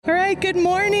right. Good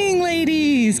morning,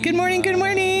 ladies. Good morning. Good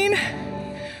morning.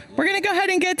 We're going to go ahead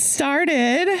and get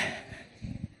started.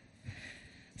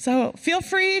 So feel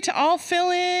free to all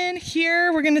fill in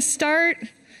here. We're going to start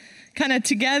kind of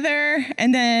together,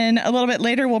 and then a little bit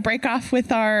later we'll break off with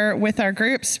our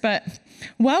groups. But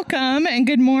welcome and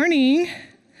good morning.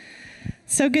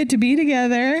 So good to be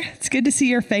together. It's good to see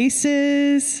your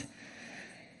faces.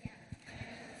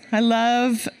 I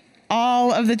love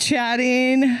all of the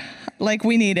chatting. Like,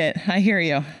 we need it. I hear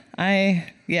you. I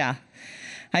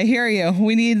hear you.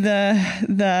 We need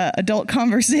the adult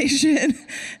conversation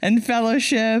and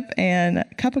fellowship and a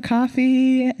cup of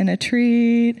coffee and a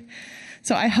treat.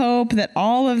 So I hope that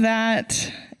all of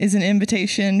that is an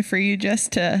invitation for you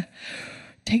just to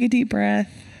take a deep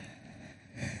breath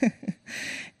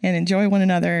and enjoy one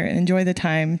another and enjoy the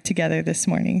time together this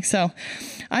morning. So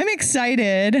I'm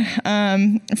excited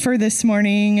for this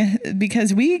morning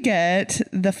because we get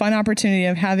the fun opportunity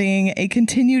of having a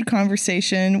continued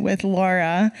conversation with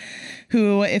Laura,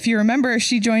 who, if you remember,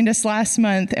 she joined us last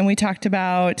month and we talked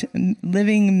about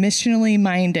living missionally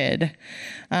minded.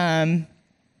 And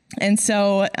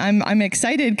so I'm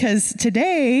excited because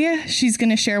today she's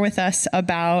going to share with us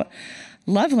about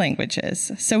love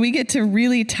languages. So we get to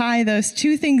really tie those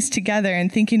two things together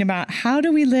and thinking about how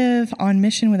do we live on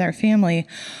mission with our family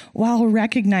while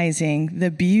recognizing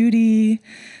the beauty,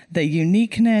 the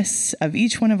uniqueness of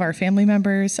each one of our family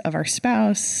members, of our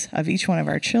spouse, of each one of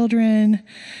our children.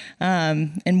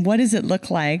 And what does it look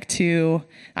like to,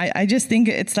 I just think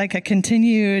it's like a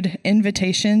continued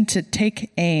invitation to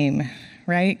take aim,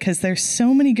 right? Because there's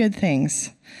so many good things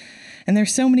and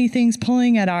there's so many things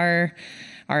pulling at our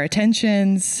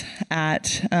attentions,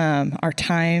 at our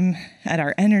time, at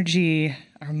our energy,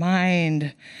 our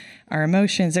mind, our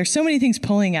emotions. There's so many things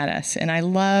pulling at us. And I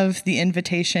love the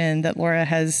invitation that Laura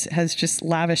has just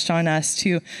lavished on us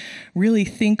to really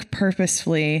think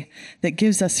purposefully, that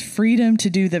gives us freedom to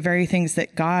do the very things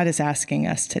that God is asking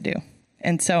us to do.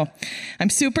 And so I'm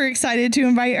super excited to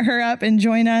invite her up and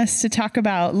join us to talk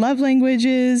about love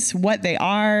languages, what they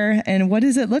are, and what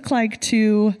does it look like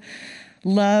to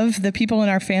love the people in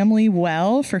our family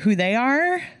well for who they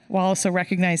are, while also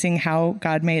recognizing how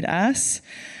God made us.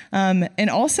 And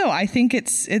also, I think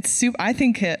I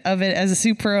think of it as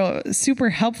a super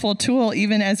helpful tool,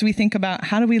 even as we think about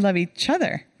how do we love each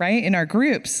other, right? In our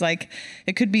groups, like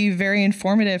it could be very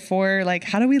informative for like,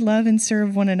 how do we love and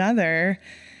serve one another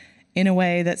in a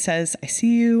way that says, I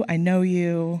see you, I know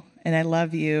you, and I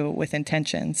love you with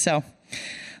intention. So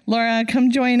Laura,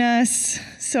 come join us.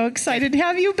 So excited to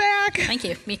have you back. Thank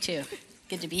you. Me too.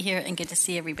 Good to be here and good to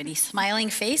see everybody's smiling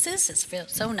faces. It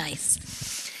feels so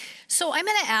nice. So I'm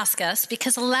going to ask us,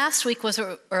 because last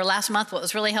month, what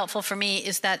was really helpful for me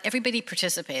is that everybody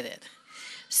participated.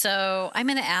 So I'm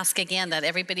going to ask again that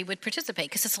everybody would participate,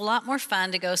 because it's a lot more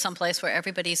fun to go someplace where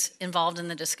everybody's involved in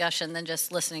the discussion than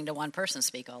just listening to one person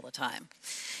speak all the time.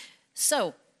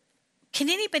 So can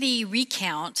anybody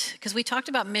recount, because we talked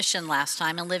about mission last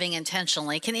time and living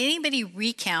intentionally, can anybody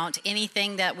recount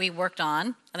anything that we worked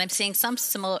on? And I'm seeing some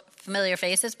familiar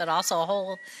faces, but also a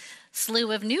whole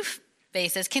slew of new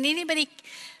faces. Can anybody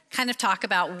kind of talk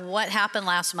about what happened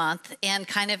last month and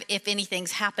kind of if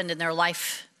anything's happened in their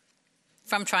life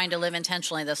from trying to live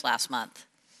intentionally this last month?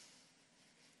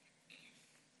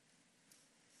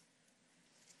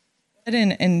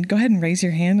 And go ahead and raise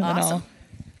your hand. Awesome.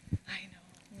 I know.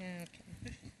 Yeah,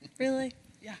 okay. Really?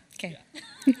 Yeah. Okay.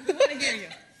 I want to hear you.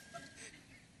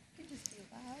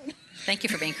 Thank you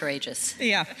for being courageous.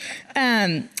 Yeah.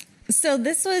 So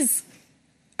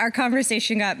our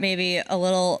conversation got maybe a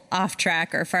little off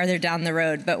track or farther down the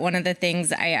road, but one of the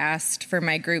things I asked for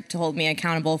my group to hold me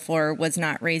accountable for was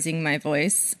not raising my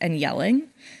voice and yelling,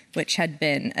 which had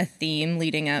been a theme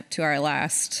leading up to our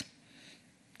last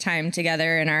time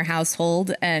together in our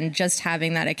household, and just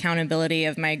having that accountability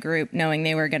of my group, knowing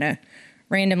they were going to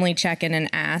randomly check in and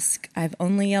ask. I've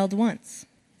only yelled once,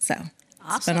 so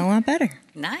Awesome. It's been a lot better.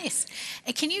 Nice.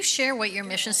 And can you share what your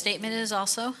mission statement is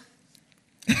also?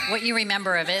 What you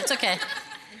remember of it? It's okay.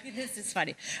 This is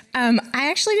funny. I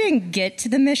actually didn't get to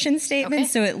the mission statement,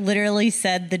 so it literally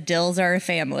said the Dills are a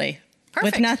family.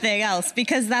 Perfect. With nothing else,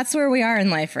 because that's where we are in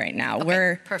life right now.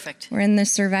 Okay, perfect. We're in the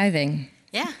surviving.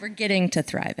 Yeah. We're getting to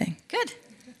thriving. Good.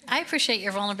 I appreciate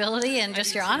your vulnerability and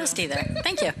just your honesty there.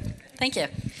 Thank you. Thank you.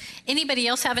 Anybody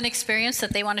else have an experience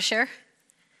that they want to share?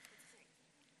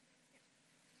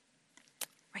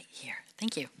 Right here.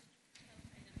 Thank you.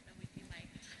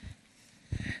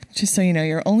 Just so you know,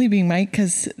 you're only being mic'd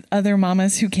because other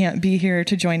mamas who can't be here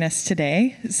to join us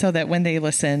today, so that when they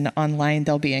listen online,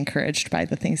 they'll be encouraged by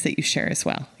the things that you share as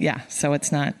well. Yeah, so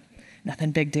it's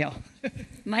nothing big deal.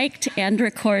 Mic'd and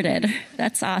recorded.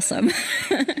 That's awesome.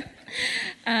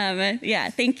 Yeah,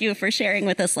 thank you for sharing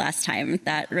with us last time.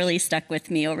 That really stuck with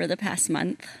me over the past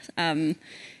month. And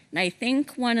I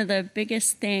think one of the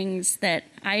biggest things that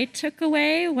I took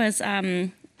away was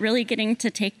really getting to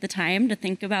take the time to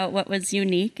think about what was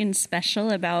unique and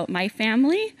special about my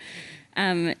family.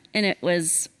 And it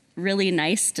was really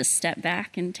nice to step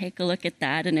back and take a look at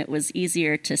that. And it was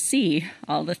easier to see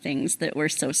all the things that were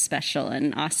so special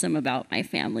and awesome about my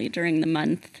family during the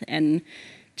month, and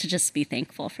to just be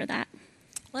thankful for that.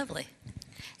 Lovely.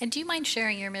 And do you mind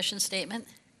sharing your mission statement?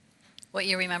 What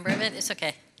you remember of it? It's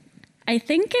okay. I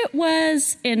think it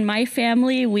was, in my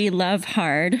family, we love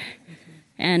hard.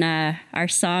 And our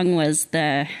song was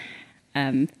the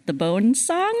Bones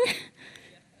song.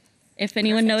 If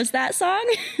anyone knows that song.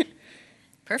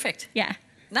 Perfect. Yeah.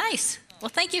 Nice. Well,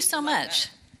 thank you so much.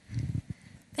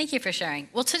 Thank you for sharing.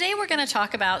 Well, today we're going to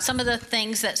talk about some of the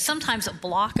things that sometimes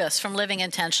block us from living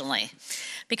intentionally,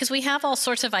 because we have all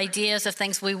sorts of ideas of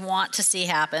things we want to see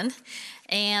happen.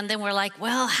 And then we're like,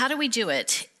 well, how do we do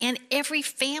it? And every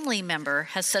family member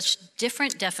has such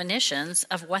different definitions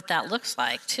of what that looks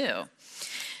like, too.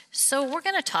 So we're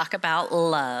going to talk about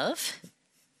love.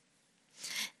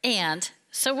 And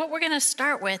so what we're going to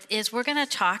start with is we're going to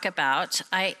talk about,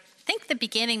 I think the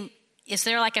beginning, is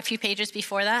there like a few pages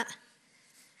before that?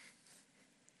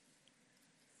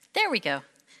 There we go.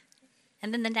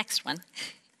 And then the next one.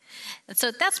 And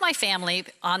so that's my family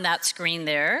on that screen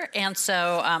there. And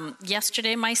so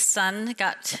yesterday my son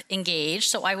got engaged,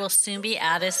 so I will soon be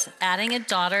adding a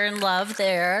daughter-in-law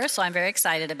there. So I'm very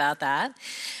excited about that.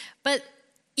 But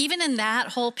even in that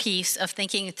whole piece of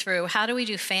thinking through how do we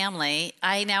do family,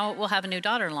 I now will have a new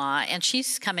daughter-in-law, and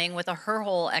she's coming with her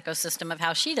whole ecosystem of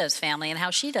how she does family and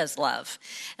how she does love.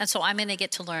 And so I'm going to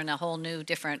get to learn a whole new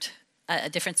different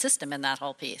system in that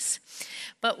whole piece.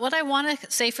 But what I want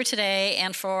to say for today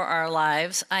and for our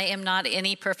lives, I am not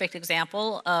any perfect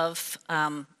example of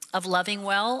loving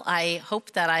well. I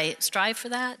hope that I strive for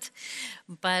that.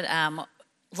 But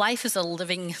life is a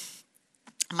living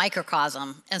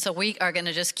microcosm, and so we are going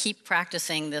to just keep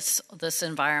practicing this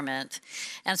environment.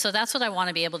 And so that's what I want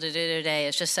to be able to do today,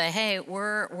 is just say, hey,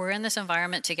 we're in this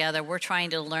environment together. We're trying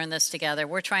to learn this together.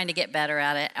 We're trying to get better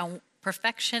at it. And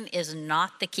perfection is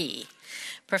not the key.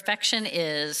 Perfection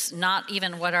is not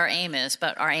even what our aim is,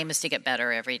 but our aim is to get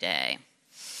better every day.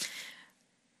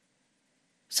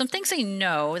 Some things I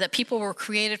know that people were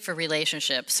created for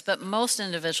relationships, but most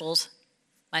individuals,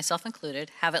 myself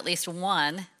included, have at least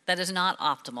one that is not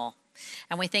optimal.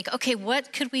 And we think, okay,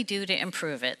 what could we do to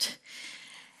improve it?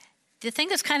 The thing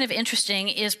that's kind of interesting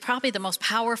is probably the most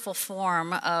powerful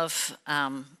form of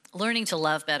learning to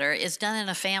love better is done in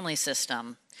a family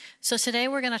system. So today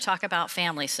we're going to talk about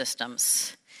family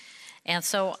systems. And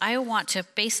so I want to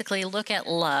basically look at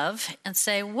love and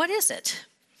say, what is it?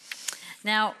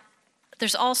 Now,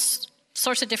 there's all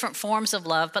sorts of different forms of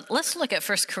love, but let's look at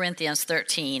 1 Corinthians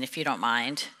 13, if you don't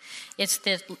mind. It's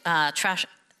the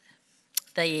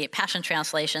Passion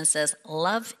Translation says,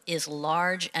 love is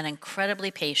large and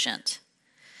incredibly patient.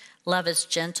 Love is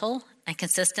gentle and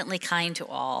consistently kind to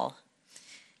all.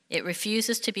 It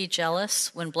refuses to be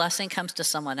jealous when blessing comes to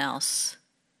someone else.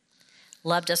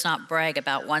 Love does not brag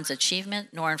about one's achievement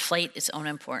nor inflate its own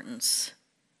importance.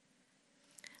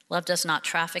 Love does not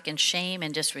traffic in shame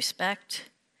and disrespect,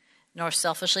 nor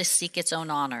selfishly seek its own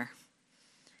honor.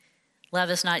 Love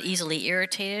is not easily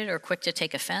irritated or quick to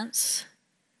take offense.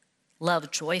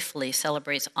 Love joyfully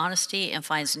celebrates honesty and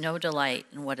finds no delight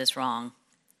in what is wrong.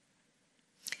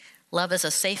 Love is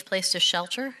a safe place to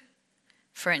shelter,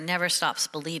 for it never stops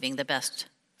believing the best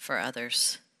for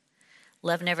others.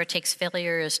 Love never takes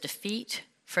failure as defeat,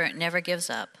 for it never gives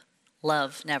up.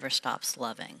 Love never stops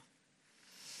loving.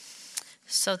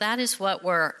 So that is what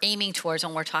we're aiming towards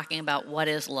when we're talking about what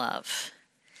is love.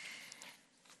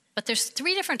 But there's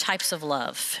 3 different types of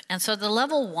love. And so the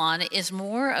level 1 is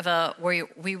more of where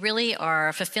we really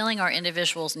are fulfilling our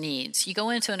individual's needs. You go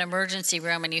into an emergency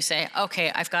room and you say,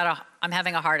 okay, I'm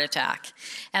having a heart attack.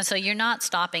 And so you're not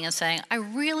stopping and saying, I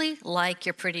really like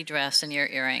your pretty dress and your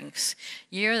earrings.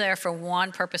 You're there for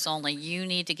one purpose only. You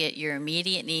need to get your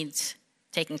immediate needs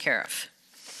taken care of.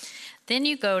 Then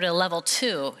you go to level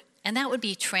 2, and that would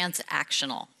be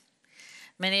transactional.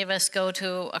 Many of us go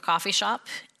to a coffee shop,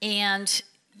 and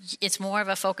it's more of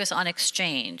a focus on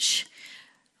exchange.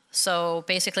 So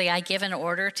basically, I give an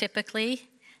order typically.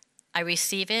 I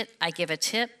receive it. I give a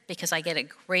tip because I get a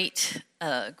great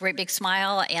big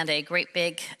smile and a great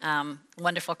big,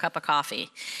 wonderful cup of coffee.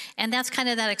 And that's kind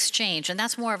of that exchange, and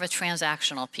that's more of a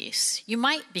transactional piece. You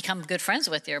might become good friends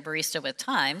with your barista with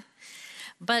time,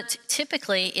 but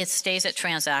typically it stays at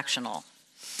transactional.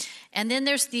 And then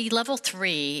there's the level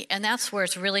 3, and that's where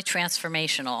it's really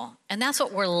transformational. And that's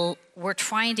what we're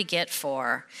trying to get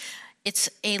for. It's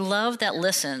a love that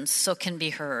listens so it can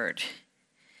be heard.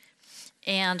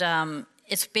 And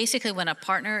it's basically when a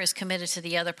partner is committed to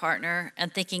the other partner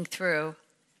and thinking through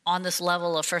on this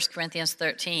level of 1 Corinthians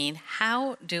 13,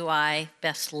 how do I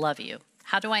best love you?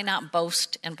 How do I not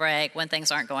boast and brag when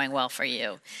things aren't going well for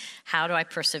you? How do I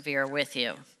persevere with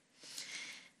you?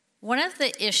 One of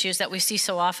the issues that we see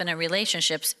so often in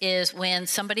relationships is when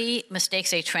somebody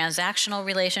mistakes a transactional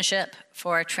relationship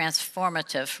for a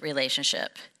transformative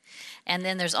relationship. And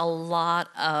then there's a lot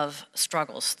of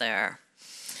struggles there.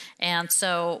 And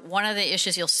so one of the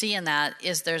issues you'll see in that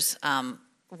is there's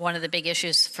one of the big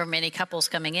issues for many couples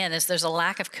coming in is there's a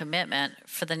lack of commitment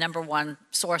for the number one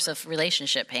source of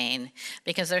relationship pain,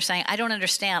 because they're saying, I don't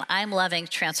understand. I'm loving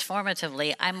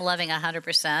transformatively. I'm loving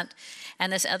 100%.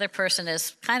 And this other person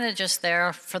is kind of just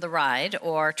there for the ride,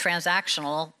 or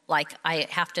transactional, like I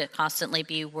have to constantly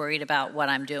be worried about what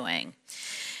I'm doing.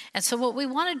 And so what we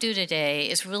want to do today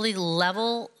is really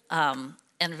level and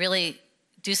really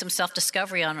do some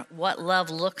self-discovery on what love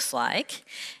looks like,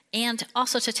 and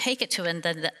also to take it to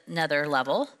another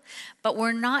level. But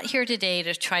we're not here today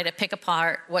to try to pick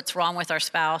apart what's wrong with our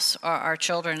spouse or our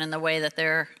children in the way that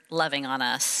they're loving on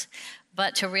us,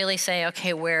 but to really say,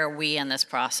 okay, where are we in this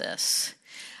process?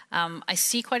 I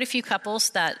see quite a few couples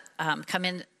that come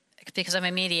in, because I'm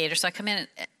a mediator, so I come in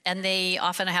and they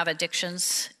often have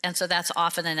addictions, and so that's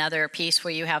often another piece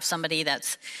where you have somebody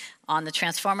that's on the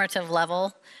transformative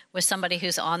level with somebody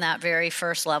who's on that very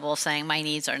first level saying, my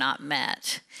needs are not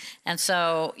met. And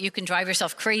so you can drive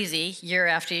yourself crazy year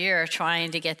after year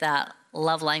trying to get that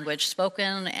love language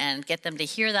spoken and get them to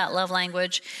hear that love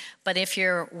language. But if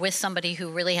you're with somebody who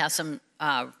really has some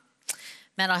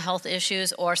mental health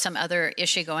issues or some other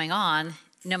issue going on,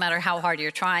 no matter how hard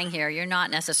you're trying here, you're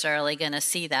not necessarily going to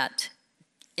see that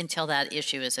until that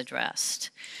issue is addressed.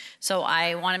 So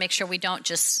I want to make sure we don't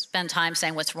just spend time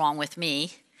saying what's wrong with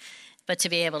me, but to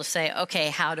be able to say, okay,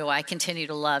 how do I continue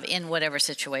to love in whatever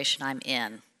situation I'm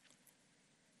in?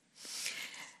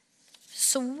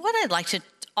 So what I'd like to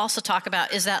also talk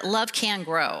about is that love can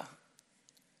grow.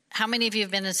 How many of you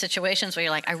have been in situations where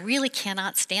you're like, I really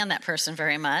cannot stand that person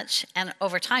very much, and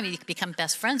over time you become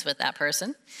best friends with that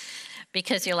person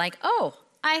because you're like, oh,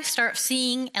 I start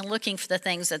seeing and looking for the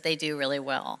things that they do really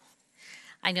well.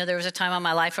 I know there was a time in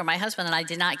my life where my husband and I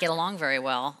did not get along very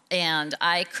well, and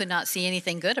I could not see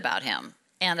anything good about him.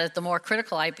 And the more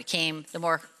critical I became, the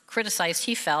more criticized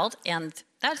he felt, and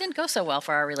that didn't go so well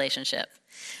for our relationship.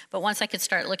 But once I could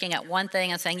start looking at one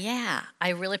thing and saying, yeah, I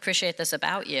really appreciate this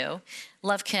about you,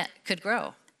 love could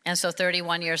grow. And so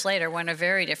 31 years later, we're in a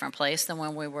very different place than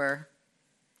when we were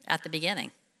at the beginning.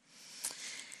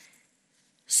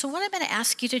 So what I'm going to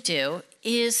ask you to do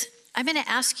is I'm going to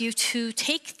ask you to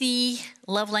take the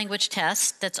love language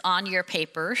test that's on your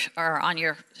paper or on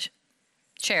your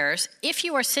chairs. If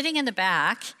you are sitting in the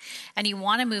back and you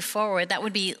want to move forward, that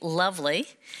would be lovely,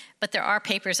 but there are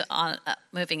papers on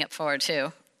moving it forward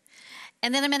too.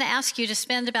 And then I'm going to ask you to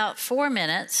spend about 4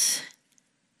 minutes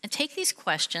and take these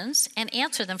questions and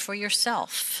answer them for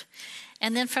yourself.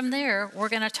 And then from there, we're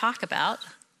going to talk about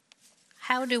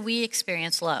how do we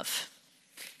experience love.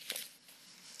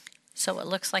 So it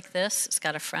looks like this. It's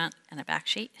got a front and a back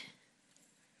sheet.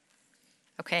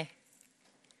 Okay.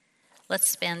 Let's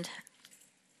spend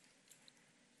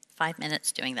 5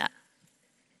 minutes doing that.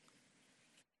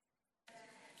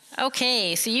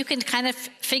 Okay, so you can kind of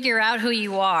figure out who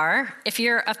you are. If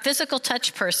you're a physical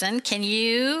touch person, can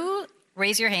you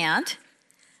raise your hand?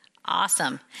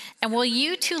 Awesome. And will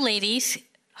you two ladies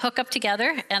hook up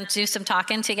together and do some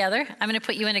talking together? I'm going to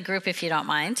put you in a group if you don't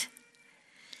mind.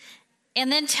 And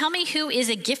then tell me who is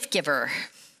a gift giver.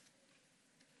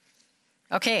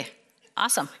 Okay,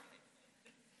 awesome.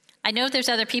 I know there's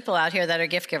other people out here that are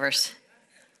gift givers.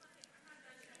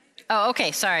 Oh,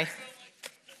 okay, sorry.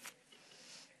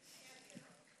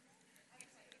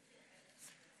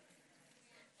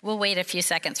 We'll wait a few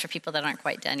seconds for people that aren't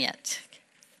quite done yet.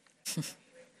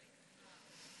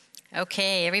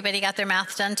 Okay, everybody got their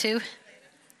mouth done too?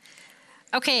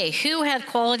 Okay, who had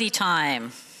quality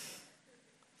time?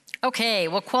 Okay,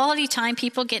 will quality time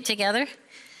people get together?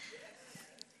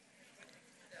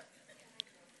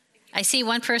 I see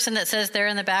one person that says they're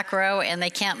in the back row and they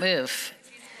can't move.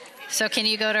 So can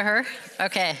you go to her?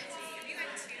 Okay.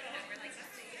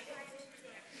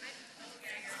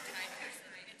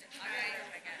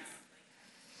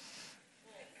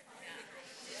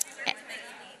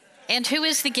 And who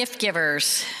is the gift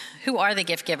givers? Who are the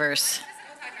gift givers?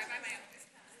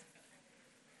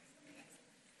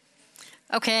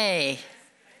 Okay.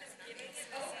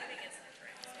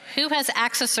 Who has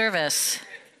acts of service?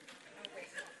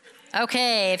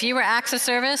 Okay, if you were acts of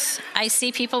service, I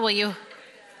see people. Will you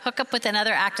hook up with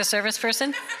another act of service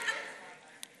person?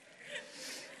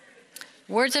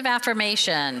 Words of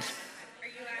affirmation.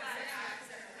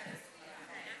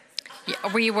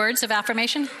 Were you words of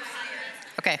affirmation?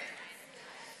 Okay.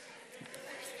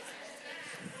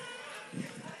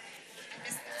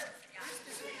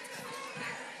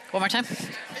 One more time.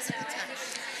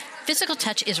 Physical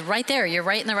touch is right there. You're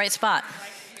right in the right spot.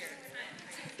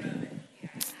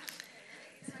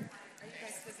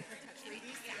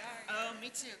 Oh, me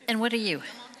too. And what are you?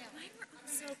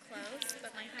 So close,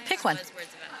 but my highest Pick one. was words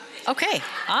of affirmation. Okay,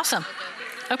 awesome.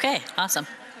 Okay, awesome.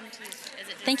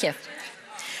 Thank you.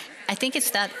 I think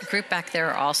it's that group back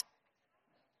there also.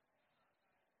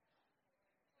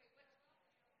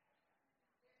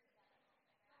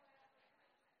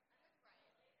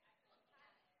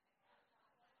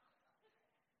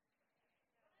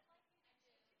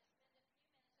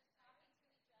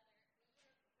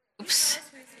 Oops.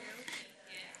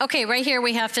 Okay, right here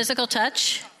we have physical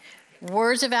touch.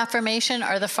 Words of affirmation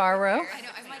are the far row. I know,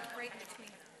 I'm like right in between.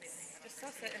 Just so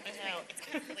sit in between. It's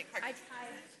kind of really hard. I tied,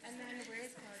 and then where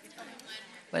is quality time?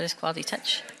 What is quality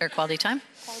touch or quality time?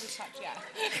 Quality touch,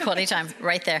 yeah. Quality time,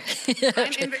 right there.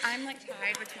 Okay. I'm like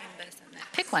tied between this and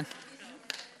that. Pick one.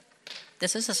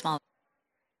 This is a small.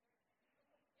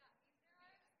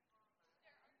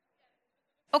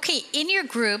 Okay, in your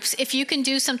groups, if you can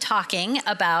do some talking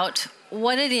about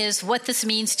what it is, what this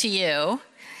means to you,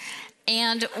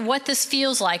 and what this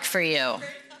feels like for you.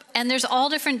 And there's all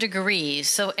different degrees,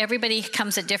 so everybody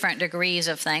comes at different degrees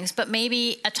of things, but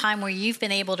maybe a time where you've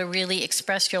been able to really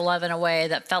express your love in a way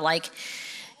that felt like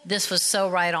this was so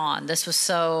right on, this was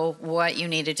so what you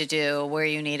needed to do, where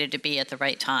you needed to be at the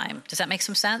right time. Does that make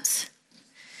some sense?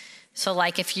 So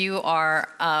like if you are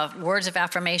words of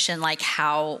affirmation, like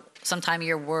how sometime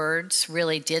your words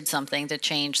really did something to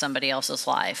change somebody else's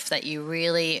life, that you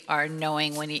really are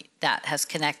knowing when that has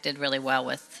connected really well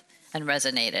with and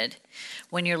resonated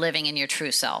when you're living in your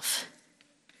true self.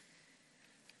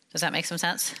 Does that make some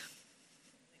sense?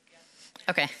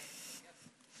 Okay.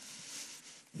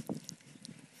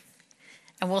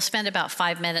 And we'll spend about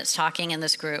 5 minutes talking in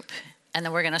this group, and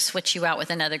then we're going to switch you out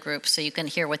with another group so you can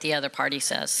hear what the other party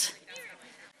says.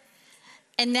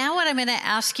 And now what I'm going to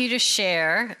ask you to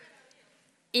share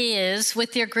is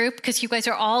with your group, because you guys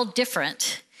are all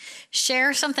different,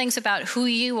 share some things about who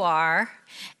you are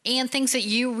and things that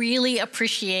you really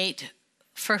appreciate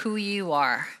for who you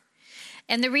are.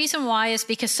 And the reason why is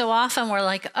because so often we're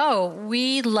like, oh,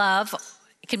 we love,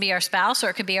 it can be our spouse or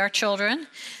it could be our children,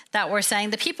 that we're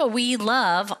saying the people we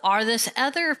love are this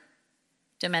other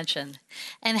dimension.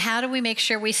 And how do we make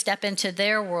sure we step into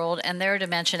their world and their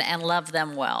dimension and love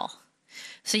them well?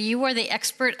 So you are the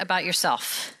expert about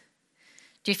yourself.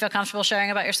 Do you feel comfortable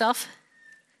sharing about yourself?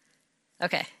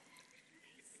 Okay.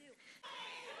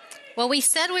 Well, we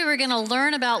said we were going to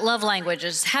learn about love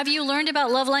languages. Have you learned about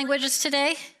love languages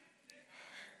today?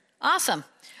 Awesome.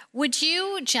 Would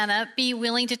you, Jenna, be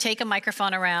willing to take a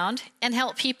microphone around and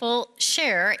help people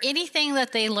share anything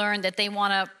that they learned that they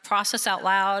want to process out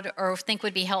loud or think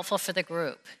would be helpful for the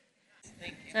group?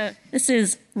 So this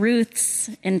is Ruth's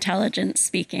intelligence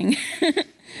speaking.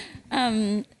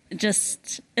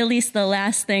 Just at least the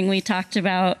last thing we talked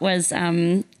about was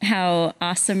how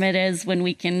awesome it is when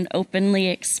we can openly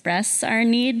express our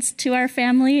needs to our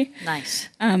family. Nice.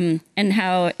 And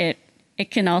how it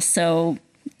can also,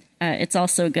 it's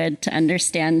also good to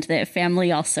understand that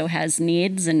family also has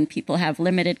needs and people have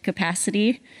limited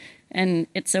capacity. And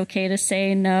it's okay to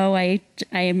say, no,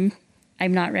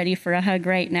 I'm not ready for a hug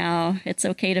right now. It's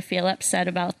okay to feel upset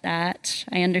about that.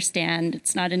 I understand.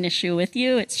 It's not an issue with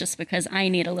you. It's just because I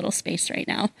need a little space right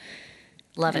now.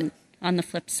 Love it. On the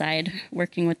flip side,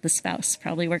 working with the spouse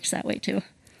probably works that way too.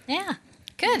 Yeah.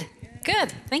 Good.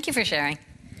 Good. Thank you for sharing.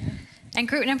 And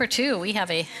group number 2, we have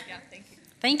a... Yeah, thank you.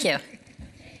 Thank you.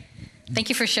 Thank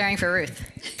you for sharing for Ruth.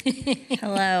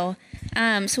 Hello.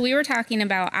 So we were talking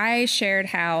about, I shared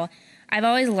how I've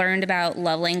always learned about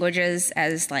love languages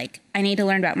as like, I need to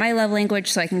learn about my love language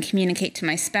so I can communicate to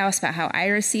my spouse about how I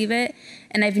receive it.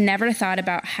 And I've never thought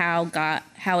about how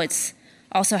it's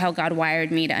also how God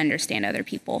wired me to understand other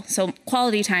people. So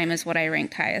quality time is what I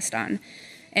ranked highest on.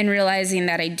 And realizing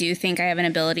that I do think I have an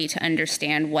ability to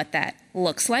understand what that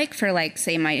looks like for like,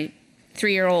 say, my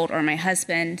 3-year-old or my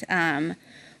husband.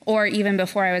 Or even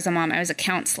before I was a mom, I was a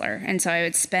counselor. And so I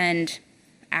would spend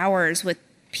hours with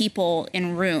people in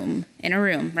a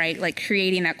room, right? Like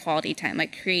creating that quality time,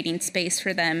 like creating space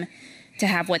for them to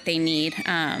have what they need.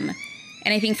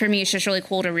 And I think for me, it's just really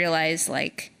cool to realize,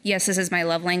 like, yes, this is my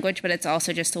love language, but it's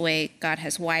also just the way God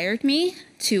has wired me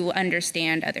to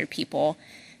understand other people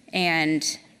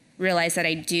and realize that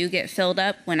I do get filled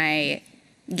up when I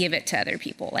give it to other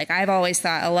people. Like, I've always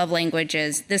thought a love language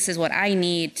is, this is what I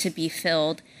need to be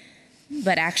filled,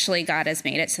 but actually God has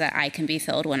made it so that I can be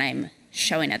filled when I'm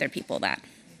showing other people that.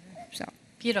 So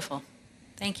Beautiful.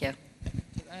 Thank you.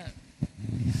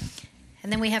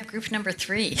 And then we have group number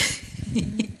 3.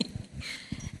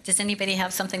 Does anybody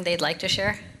have something they'd like to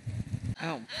share?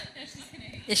 Oh.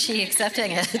 Is she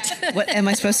accepting it? What, am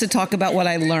I supposed to talk about what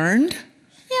I learned?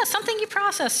 Yeah, something you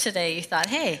processed today. You thought,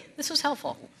 hey, this was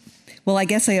helpful. Well, I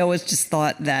guess I always just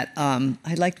thought that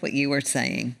I liked what you were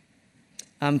saying,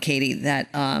 Katie, that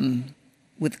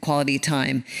with quality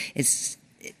time, it's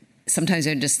sometimes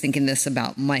I'm just thinking this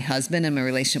about my husband and my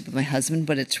relationship with my husband,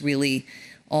 but it's really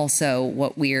also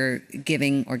what we're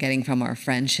giving or getting from our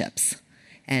friendships.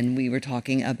 And we were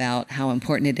talking about how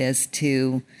important it is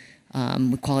to,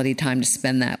 with quality time, to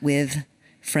spend that with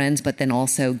friends, but then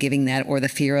also giving that, or the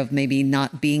fear of maybe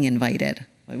not being invited.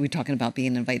 We're talking about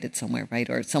being invited somewhere, right?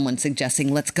 Or someone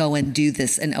suggesting, let's go and do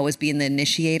this, and always being the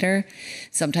initiator.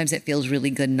 Sometimes it feels really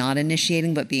good not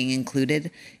initiating, but being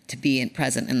included, to be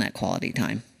present in that quality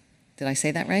time. Did I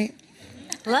say that right?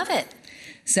 Love it.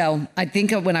 So I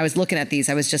think when I was looking at these,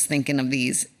 I was just thinking of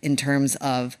these in terms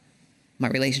of my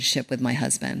relationship with my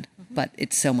husband, but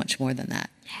it's so much more than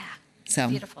that. Yeah. So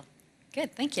Beautiful.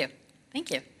 Good. Thank you. Thank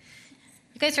you.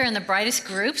 You guys are in the brightest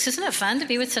groups. Isn't it fun to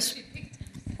be with such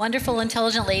wonderful,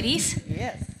 intelligent ladies?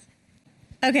 yes.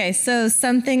 Okay, so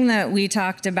something that we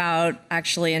talked about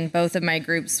actually in both of my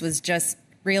groups was just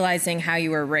realizing how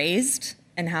you were raised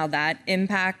and how that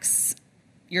impacts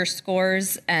your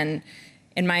scores. And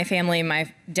in my family,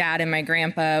 my dad and my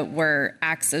grandpa were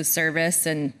acts of service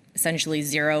and essentially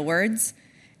 0 words.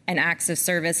 And acts of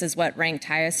service is what ranked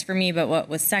highest for me, but what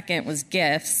was second was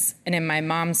gifts. And in my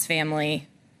mom's family,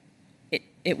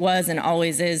 it was and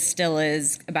always is, still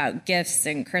is, about gifts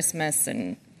and Christmas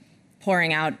and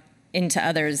pouring out into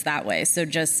others that way. So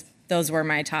just those were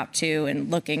my top 2, and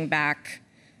looking back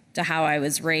to how I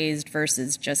was raised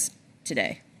versus just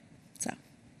today. So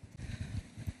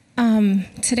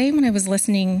Today, when I was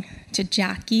listening to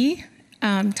Jackie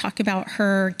talk about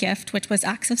her gift, which was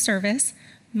acts of service,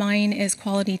 mine is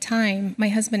quality time. My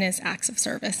husband is acts of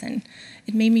service, and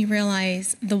it made me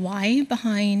realize the why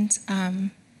behind,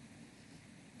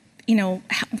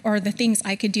 or the things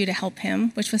I could do to help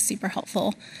him, which was super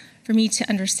helpful for me to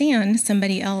understand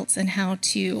somebody else and how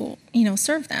to,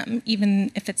 serve them,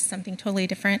 even if it's something totally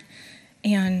different.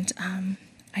 And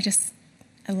I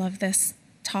love this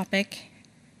topic.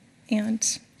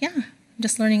 And yeah, I'm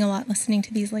just learning a lot listening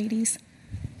to these ladies.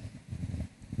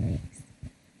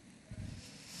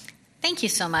 Thank you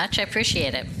so much. I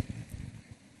appreciate it.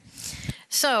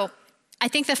 So I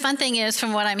think the fun thing is,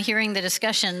 from what I'm hearing the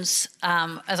discussions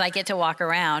as I get to walk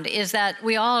around, is that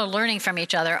we all are learning from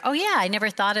each other. Oh yeah, I never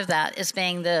thought of that as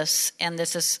being this, and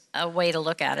this is a way to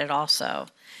look at it also.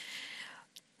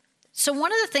 So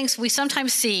one of the things we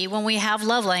sometimes see when we have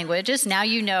love languages, now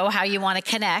you know how you want to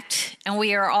connect, and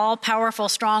we are all powerful,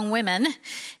 strong women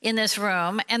in this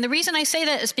room. And the reason I say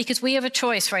that is because we have a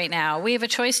choice right now. We have a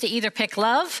choice to either pick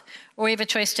love or we have a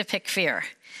choice to pick fear.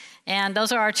 And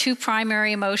those are our 2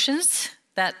 primary emotions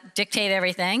that dictate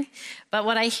everything. But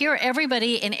what I hear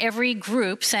everybody in every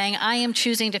group saying, I am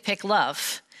choosing to pick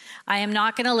love. I am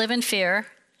not going to live in fear,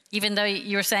 even though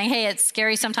you're saying, hey, it's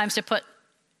scary sometimes to put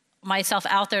myself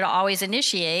out there to always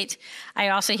initiate. I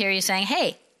also hear you saying,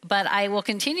 hey, but I will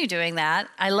continue doing that.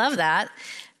 I love that,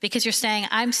 because you're saying,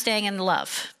 I'm staying in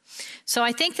love. So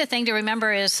I think the thing to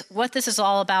remember is what this is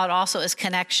all about also is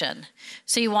connection.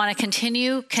 So you want to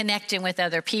continue connecting with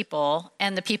other people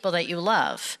and the people that you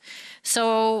love.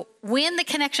 So when the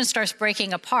connection starts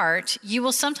breaking apart, you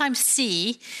will sometimes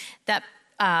see that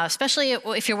especially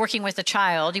if you're working with a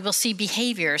child, you will see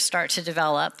behaviors start to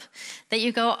develop that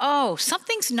you go, oh,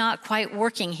 something's not quite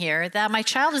working here, that my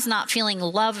child is not feeling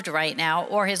loved right now,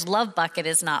 or his love bucket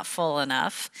is not full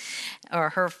enough, or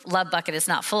her love bucket is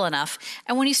not full enough.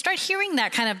 And when you start hearing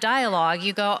that kind of dialogue,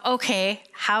 you go, okay,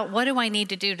 what do I need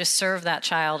to do to serve that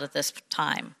child at this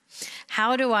time?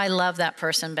 How do I love that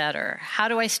person better? How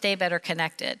do I stay better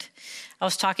connected? I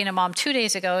was talking to Mom 2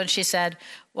 days ago, and she said,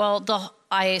 Well,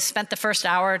 I spent the first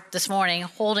hour this morning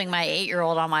holding my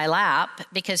 8-year-old on my lap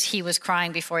because he was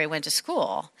crying before he went to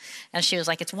school. And she was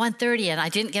like, it's 1:30 and I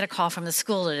didn't get a call from the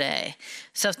school today.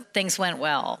 So things went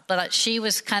well. But she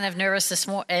was kind of nervous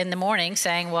in the morning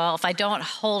saying, well, if I don't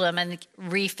hold him and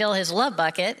refill his love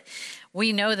bucket,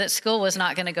 we know that school was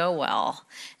not going to go well.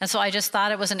 And so I just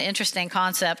thought it was an interesting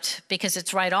concept because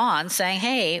it's right on saying,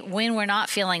 hey, when we're not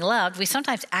feeling loved, we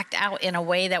sometimes act out in a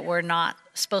way that we're not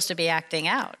supposed to be acting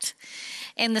out.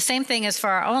 And the same thing is for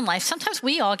our own life. Sometimes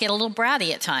we all get a little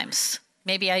bratty at times.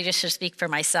 Maybe I just should speak for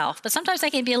myself. But sometimes I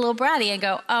can be a little bratty and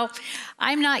go, oh,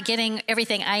 I'm not getting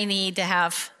everything I need to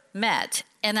have met.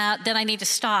 And then I need to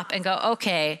stop and go,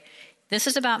 okay, this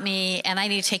is about me, and I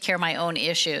need to take care of my own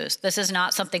issues. This is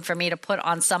not something for me to put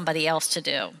on somebody else to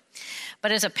do.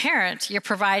 But as a parent, you're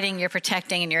providing, you're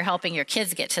protecting, and you're helping your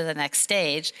kids get to the next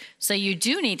stage. So you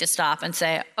do need to stop and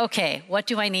say, okay, what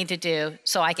do I need to do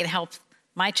so I can help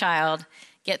my child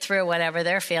get through whatever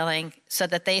they're feeling so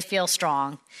that they feel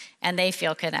strong and they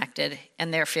feel connected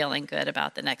and they're feeling good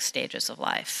about the next stages of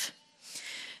life.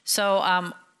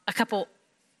 So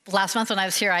last month when I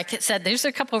was here, I said, there's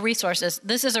a couple of resources.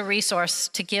 This is a resource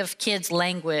to give kids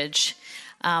language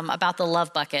about the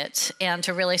love bucket and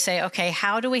to really say, okay,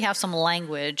 how do we have some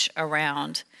language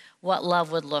around what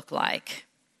love would look like?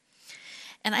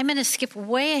 And I'm going to skip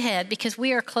way ahead because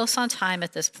we are close on time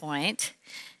at this point.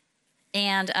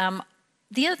 And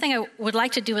the other thing I would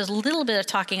like to do is a little bit of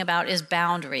talking about is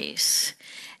boundaries.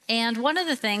 And one of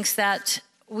the things that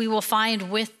we will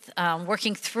find with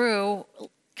working through,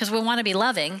 because we want to be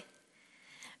loving,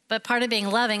 but part of being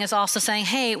loving is also saying,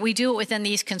 hey, we do it within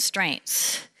these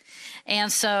constraints.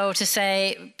 And so to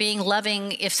say being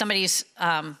loving, if somebody's,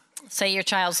 say your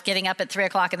child's getting up at 3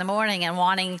 o'clock in the morning and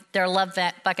wanting their love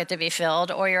bucket to be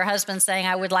filled, or your husband saying,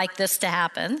 I would like this to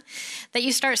happen, that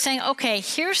you start saying, okay,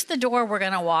 here's the door we're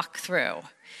going to walk through.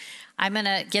 I'm going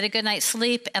to get a good night's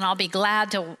sleep and I'll be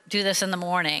glad to do this in the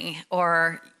morning.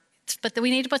 But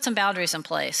we need to put some boundaries in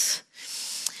place.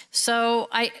 So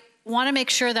I want to make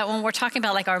sure that when we're talking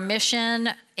about like our mission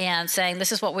and saying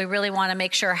this is what we really want to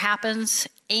make sure happens,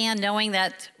 and knowing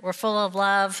that we're full of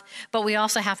love, but we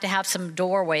also have to have some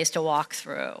doorways to walk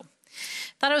through.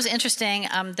 Thought it was interesting.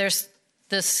 There's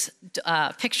this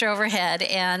picture overhead,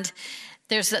 and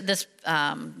there's this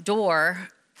door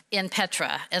in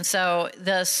Petra. And so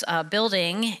this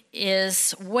building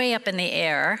is way up in the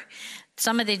air.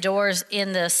 Some of the doors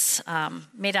in this,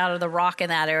 made out of the rock in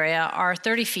that area, are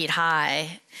 30 feet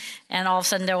high. And all of a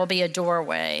sudden there will be a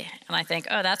doorway. And I think,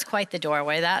 oh, that's quite the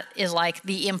doorway. That is like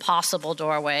the impossible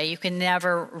doorway. You can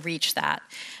never reach that.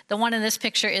 The one in this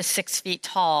picture is 6 feet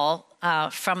tall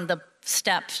from the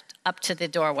steps up to the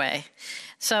doorway.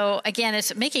 So again,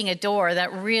 it's making a door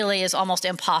that really is almost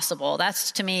impossible.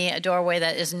 That's, to me, a doorway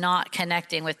that is not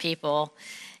connecting with people.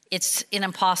 It's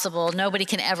impossible. Nobody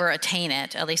can ever attain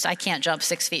it. At least I can't jump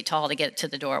 6 feet tall to get to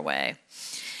the doorway.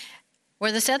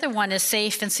 Where this other one is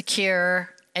safe and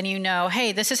secure, and you know,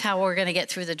 hey, this is how we're going to get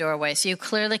through the doorway. So you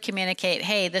clearly communicate,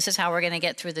 hey, this is how we're going to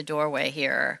get through the doorway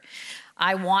here.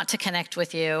 I want to connect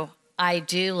with you. I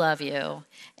do love you.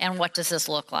 And what does this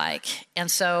look like? And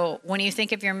so when you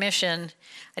think of your mission,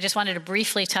 I just wanted to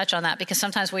briefly touch on that, because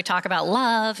sometimes we talk about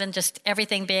love and just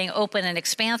everything being open and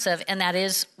expansive, and that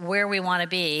is where we want to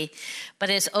be, but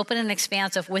it's open and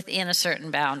expansive within a certain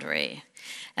boundary.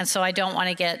 And so I don't want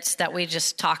to get that we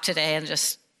just talk today and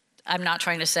just, I'm not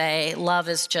trying to say love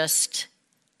is just,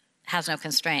 has no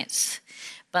constraints,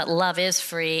 but love is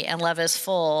free and love is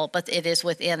full, but it is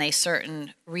within a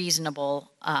certain reasonable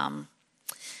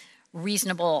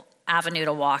avenue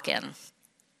to walk in.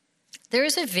 There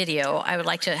is a video I would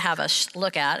like to have us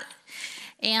look at,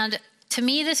 and to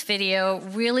me this video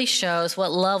really shows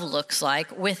what love looks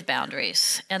like with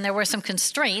boundaries. And there were some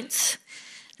constraints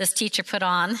this teacher put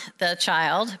on the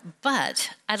child, but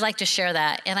I'd like to share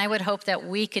that, and I would hope that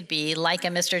we could be like a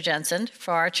Mr. Jensen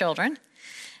for our children,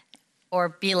 or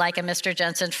be like a Mr.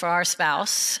 Jensen for our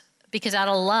spouse, because out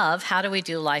of love, how do we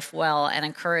do life well and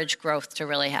encourage growth to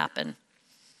really happen?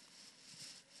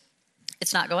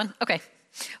 It's not going? Okay.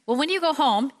 Well, when you go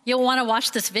home, you'll want to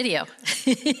watch this video.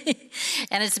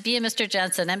 And it's Be a Mr.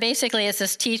 Jensen. And basically, it's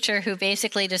this teacher who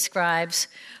basically describes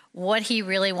what he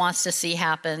really wants to see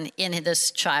happen in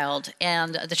this child.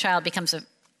 And the child becomes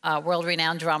a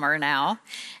world-renowned drummer now,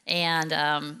 and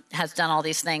has done all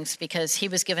these things because he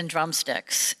was given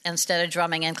drumsticks. Instead of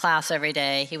drumming in class every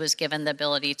day, he was given the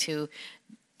ability to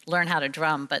learn how to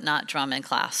drum, but not drum in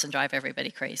class and drive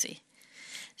everybody crazy.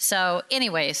 So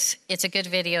anyways, it's a good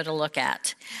video to look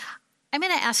at. I'm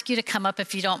going to ask you to come up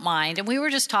if you don't mind. And we were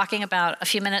just talking about a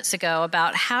few minutes ago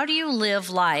about how do you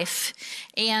live life.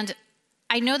 And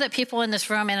I know that people in this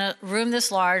room, in a room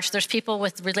this large, there's people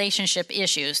with relationship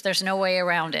issues. There's no way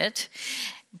around it.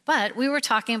 But we were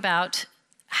talking about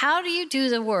how do you do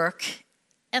the work?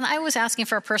 And I was asking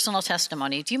for a personal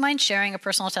testimony. Do you mind sharing a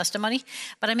personal testimony?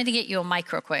 But I'm going to get you a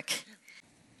mic real quick.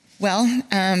 Well,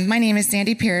 my name is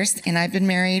Sandy Pierce, and I've been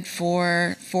married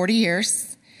for 40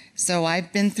 years. So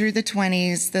I've been through the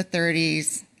 20s, the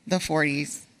 30s, the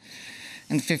 40s,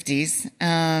 and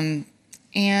 50s.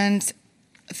 And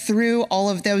through all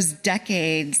of those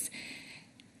decades,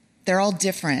 they're all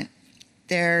different.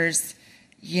 There's,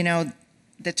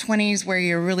 the 20s where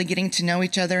you're really getting to know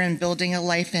each other and building a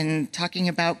life and talking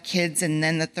about kids, and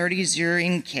then the 30s you're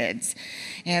in kids,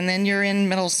 and then you're in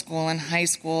middle school and high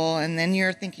school, and then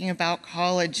you're thinking about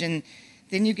college, and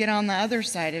then you get on the other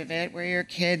side of it where your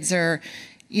kids are,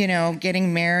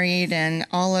 getting married and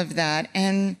all of that.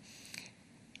 And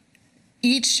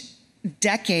each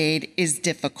decade is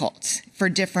difficult for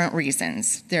different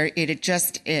reasons. It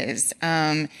just is.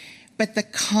 But the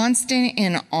constant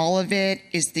in all of it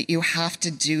is that you have to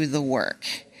do the work.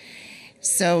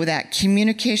 So that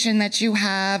communication that you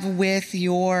have with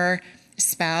your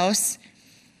spouse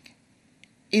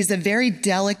is a very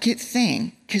delicate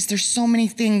thing because there's so many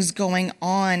things going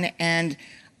on. And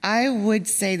I would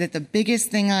say that the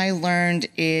biggest thing I learned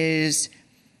is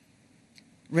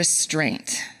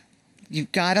restraint.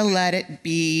 You've got to let it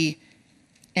be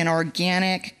an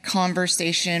organic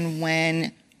conversation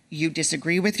when you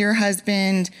disagree with your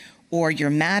husband, or you're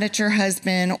mad at your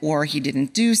husband, or he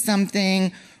didn't do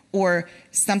something, or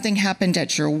something happened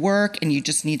at your work and you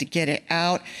just need to get it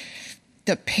out.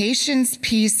 The patience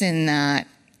piece in that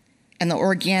and the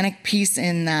organic piece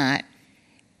in that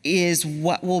is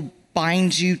what will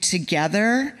bind you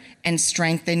together and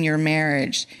strengthen your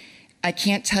marriage. I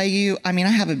can't tell you, I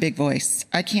have a big voice.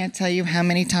 I can't tell you how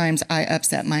many times I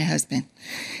upset my husband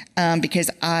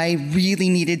because I really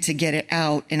needed to get it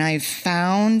out. And I've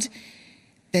found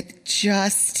that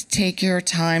just take your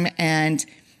time and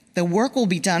the work will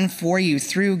be done for you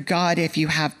through God if you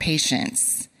have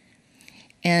patience.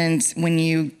 And when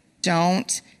you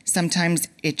don't, sometimes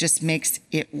it just makes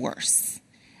it worse.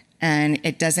 And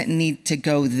it doesn't need to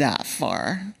go that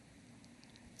far.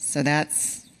 So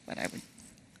that's what I would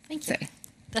Thank you. say.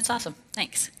 That's awesome.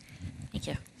 Thanks. Thank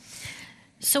you.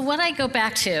 So what I go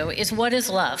back to is, what is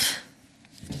love?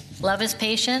 Love is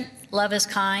patient. Love is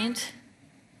kind.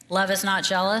 Love is not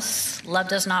jealous. Love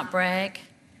does not brag.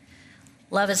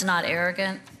 Love is not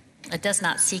arrogant. It does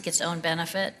not seek its own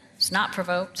benefit. It's not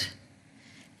provoked.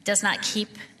 It does not keep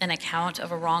an account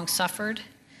of a wrong suffered.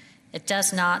 It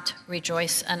does not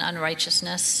rejoice in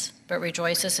unrighteousness, but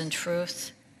rejoices in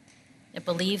truth. It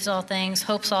believes all things,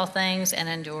 hopes all things, and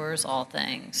endures all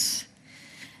things.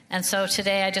 And so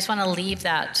today I just want to leave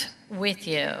that with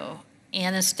you.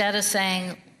 And instead of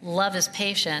saying love is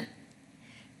patient,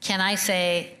 can I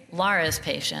say Laura is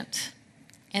patient?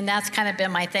 And that's kind of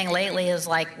been my thing lately, is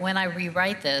like, when I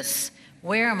rewrite this,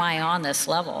 where am I on this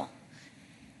level?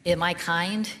 Am I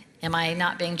kind? Am I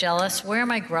not being jealous? Where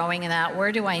am I growing in that?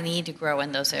 Where do I need to grow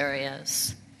in those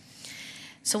areas?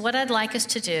 So what I'd like us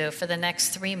to do for the next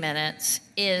 3 minutes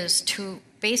is to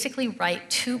basically write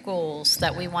 2 goals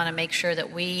that we want to make sure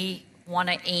that we want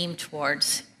to aim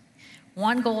towards.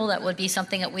 One goal that would be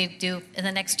something that we do in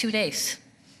the next 2 days.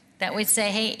 That we'd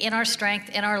say, hey, in our strength,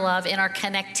 in our love, in our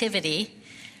connectivity,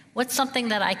 what's something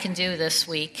that I can do this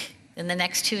week, in the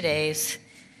next 2 days,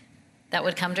 that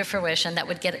would come to fruition, that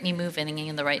would get me moving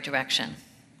in the right direction?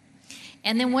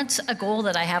 And then what's a goal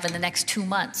that I have in the next 2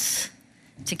 months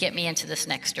to get me into this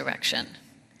next direction?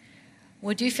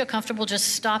 Would you feel comfortable just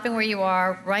stopping where you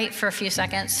are, write for a few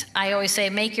seconds? I always say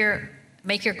make your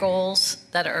goals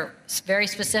that are very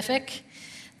specific,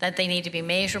 that they need to be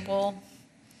measurable,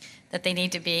 that they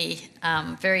need to be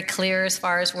very clear as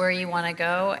far as where you want to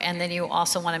go, and then you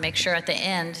also want to make sure at the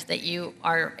end that you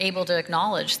are able to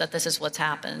acknowledge that this is what's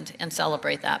happened and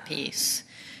celebrate that piece.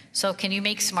 So can you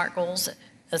make SMART goals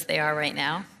as they are right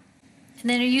now? And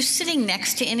then, are you sitting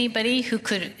next to anybody who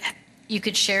you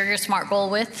could share your SMART goal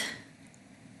with?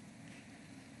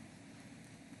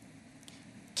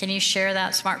 Can you share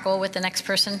that SMART goal with the next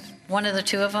person, one of the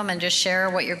 2 of them, and just share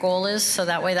what your goal is, so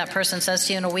that way that person says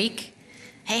to you in a week,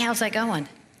 hey, how's that going?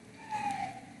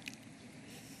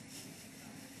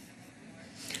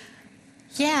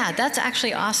 Yeah, that's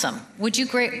actually awesome. Would you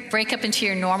break up into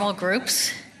your normal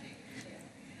groups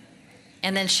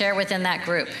and then share within that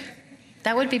group?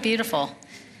 That would be beautiful.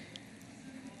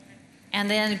 And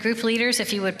then group leaders,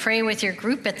 if you would pray with your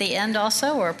group at the end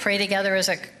also, or pray together as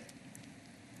a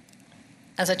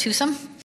twosome.